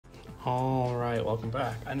All right, welcome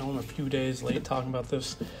back. I know I'm a few days late talking about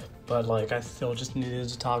this, but I still just needed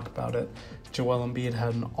to talk about it. Joel Embiid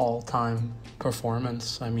had an all-time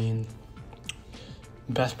performance. I mean,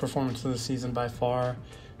 best performance of the season by far.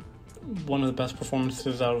 One of the best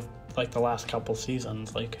performances out of the last couple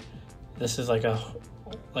seasons. This is a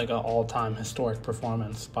all-time historic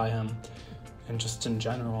performance by him, and just in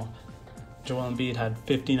general. Joel Embiid had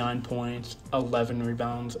 59 points, 11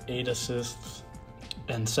 rebounds, 8 assists,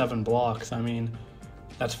 and 7 blocks. I mean,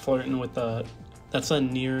 you're flirting with a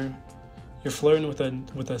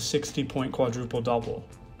 60-point quadruple double.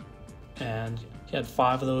 And he had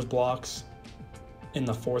 5 of those blocks in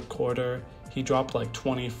the fourth quarter. He dropped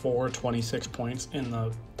 26 points in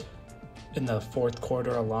the fourth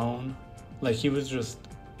quarter alone. He was just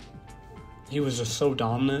so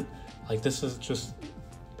dominant. This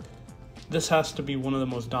has to be one of the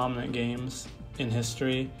most dominant games in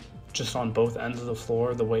history, just on both ends of the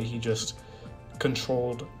floor, the way he just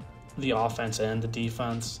controlled the offense and the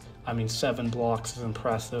defense. I mean, 7 blocks is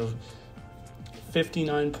impressive.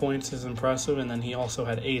 59 points is impressive, and then he also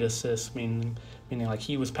had 8 assists, meaning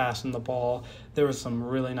he was passing the ball. There were some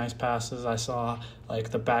really nice passes I saw,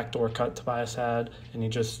 the backdoor cut Tobias had, and he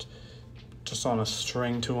just on a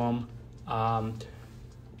string to him.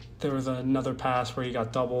 There was another pass where he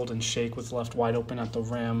got doubled and Shake was left wide open at the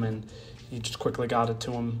rim, and he just quickly got it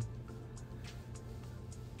to him.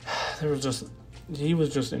 He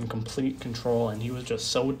was just in complete control, and he was just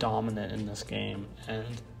so dominant in this game.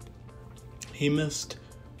 And he missed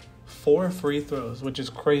 4 free throws, which is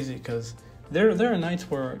crazy because there are nights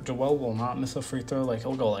where Joel will not miss a free throw.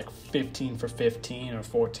 He'll go 15 for 15 or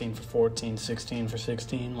 14 for 14, 16 for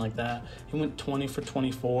 16, like that. He went 20 for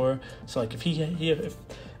 24. So if he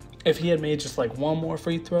had made just one more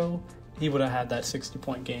free throw, he would have had that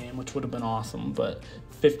 60-point game, which would have been awesome. But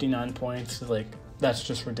 59 points, that's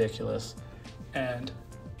just ridiculous. And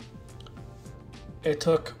it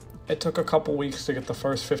took a couple weeks to get the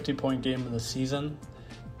first 50-point game of the season,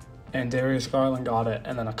 and Darius Garland got it.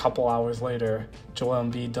 And then a couple hours later, Joel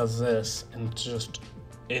Embiid does this, and it's just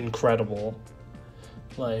incredible.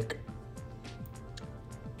 Joel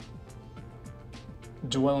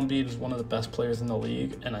Embiid is one of the best players in the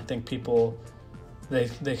league, and I think people, they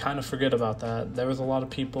kind of forget about that. There was a lot of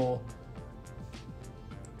people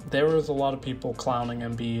clowning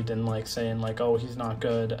Embiid and saying oh, he's not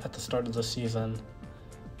good at the start of the season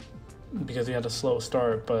because he had a slow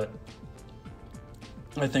start, but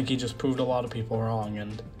I think he just proved a lot of people wrong,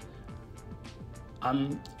 and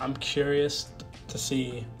I'm curious to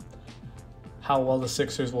see how well the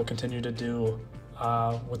Sixers will continue to do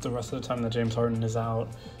with the rest of the time that James Harden is out,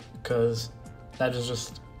 because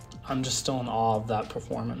I'm just still in awe of that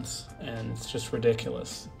performance, and it's just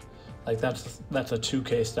ridiculous. That's a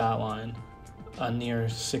 2K stat line, a near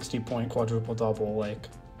 60-point quadruple double.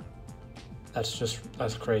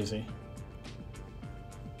 That's crazy.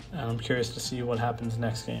 And I'm curious to see what happens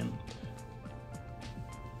next game.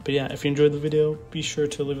 But yeah, if you enjoyed the video, be sure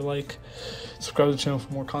to leave a like, subscribe to the channel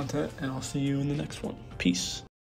for more content, and I'll see you in the next one. Peace.